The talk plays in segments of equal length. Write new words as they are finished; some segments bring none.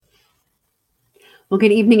Well,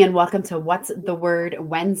 good evening and welcome to What's the Word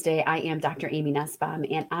Wednesday. I am Dr. Amy Nussbaum,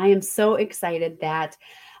 and I am so excited that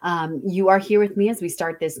you are here with me as we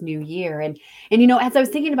start this new year. And as I was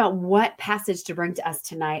thinking about what passage to bring to us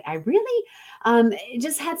tonight, I really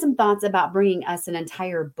just had some thoughts about bringing us an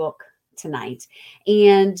entire book tonight.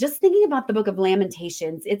 And just thinking about the book of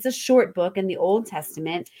Lamentations, it's a short book in the Old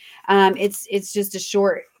Testament. It's just a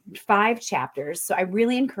short 5 chapters. So I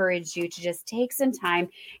really encourage you to just take some time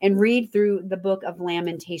and read through the book of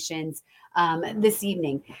Lamentations this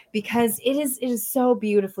evening because it is so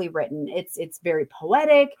beautifully written. It's very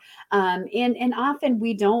poetic, and often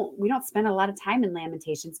we don't spend a lot of time in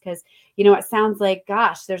Lamentations because it sounds like,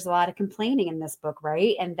 gosh, there's a lot of complaining in this book,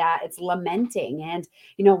 right? And that it's lamenting, and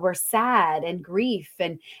we're sad and grief,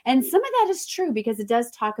 and some of that is true because it does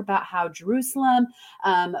talk about how Jerusalem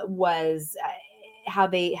was. How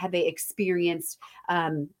they experienced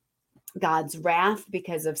God's wrath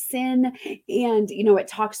because of sin. And, it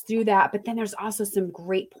talks through that. But then there's also some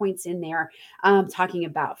great points in there talking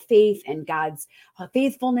about faith and God's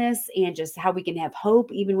faithfulness and just how we can have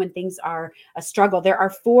hope even when things are a struggle. There are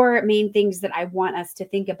 4 main things that I want us to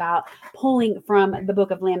think about pulling from the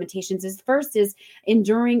book of Lamentations. First is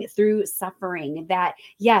enduring through suffering. That,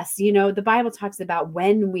 yes, the Bible talks about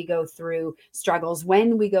when we go through struggles,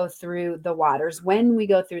 when we go through the waters, when we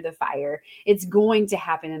go through the fire, it's going to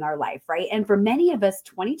happen in our life. Right. And for many of us,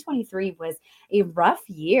 2023 was a rough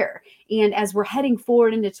year. And as we're heading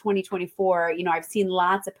forward into 2024, I've seen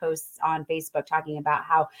lots of posts on Facebook talking about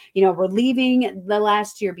how, we're leaving the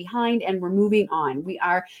last year behind and we're moving on. We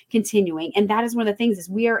are continuing. And that is one of the things is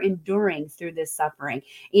we are enduring through this suffering,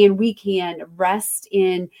 and we can rest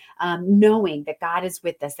in knowing that God is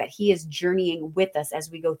with us, that he is journeying with us as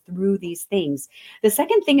we go through these things. The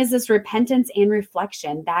second thing is this repentance and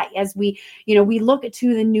reflection, that as we look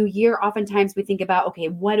to the new year, oftentimes we think about, okay,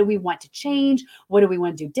 what do we want to change? What do we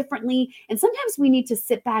want to do differently? And sometimes we need to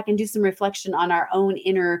sit back and do some reflection on our own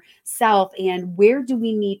inner self, and where do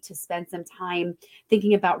we need to spend some time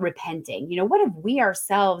thinking about repenting? What have we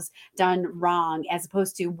ourselves done wrong as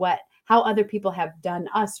opposed to how other people have done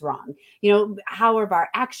us wrong? How have our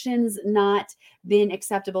actions not been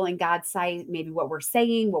acceptable in God's sight? Maybe what we're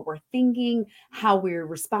saying, what we're thinking, how we're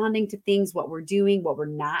responding to things, what we're doing, what we're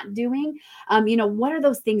not doing. What are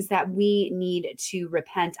those things that we need to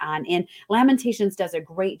repent on? And Lamentations does a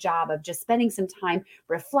great job of just spending some time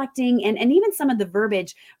reflecting, and even some of the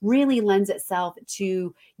verbiage really lends itself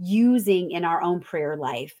to using in our own prayer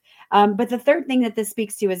life. But the third thing that this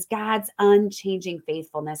speaks to is God's unchanging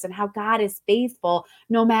faithfulness, and how God is faithful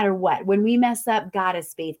no matter what. When we mess up, God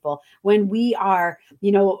is faithful. When we are,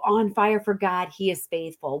 on fire for God, he is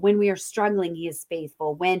faithful. When we are struggling, he is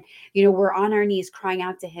faithful. When, we're on our knees crying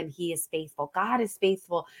out to him, he is faithful. God is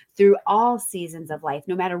faithful through all seasons of life.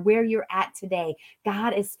 No matter where you're at today,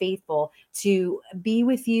 God is faithful to be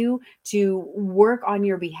with you, to work on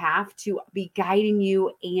your behalf, to be guiding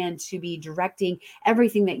you, and to be directing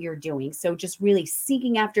everything that you're doing. So just really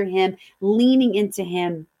seeking after him, leaning into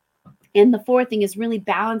him. And the fourth thing is really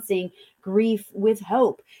balancing grief with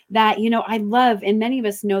hope. That, I love, and many of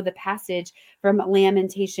us know the passage from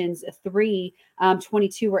Lamentations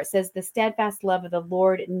 3:22, where it says, the steadfast love of the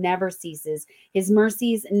Lord never ceases. His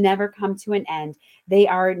mercies never come to an end. They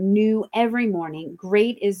are new every morning.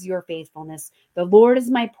 Great is your faithfulness. The Lord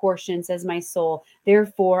is my portion, says my soul.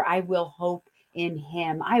 Therefore, I will hope in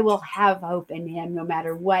him. I will have hope in him no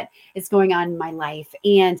matter what is going on in my life.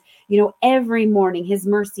 And, every morning his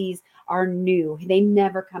mercies are new. They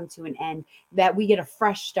never come to an end, that we get a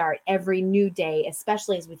fresh start every new day,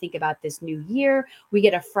 especially as we think about this new year. We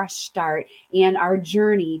get a fresh start, and our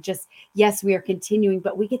journey just, yes, we are continuing,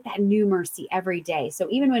 but we get that new mercy every day. So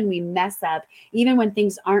even when we mess up, even when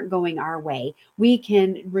things aren't going our way, we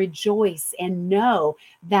can rejoice and know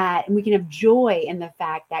that, and we can have joy in the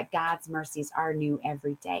fact that God's mercies are new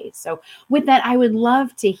every day. So with that, I would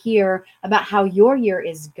love to hear about how your year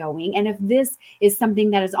is going. And if this is something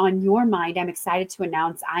that is on your mind, I'm excited to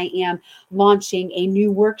announce I am launching a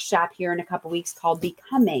new workshop here in a couple weeks called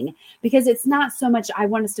Becoming, because it's not so much I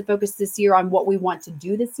want us to focus this year on what we want to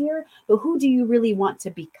do this year, but who do you really want to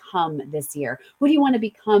become this year? Who do you want to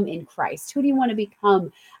become in Christ? Who do you want to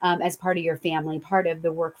become as part of your family, part of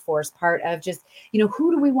the workforce, part of just,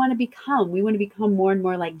 who do we want to become? We want to become more and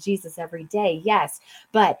more like Jesus every day. Yes.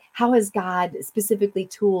 But how has God specifically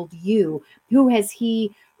tooled you? Who is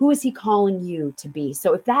he calling you to be?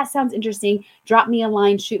 So if that sounds interesting, drop me a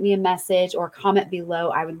line, shoot me a message, or comment below.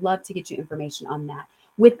 I would love to get you information on that.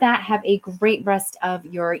 With that, have a great rest of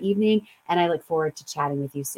your evening, and I look forward to chatting with you soon.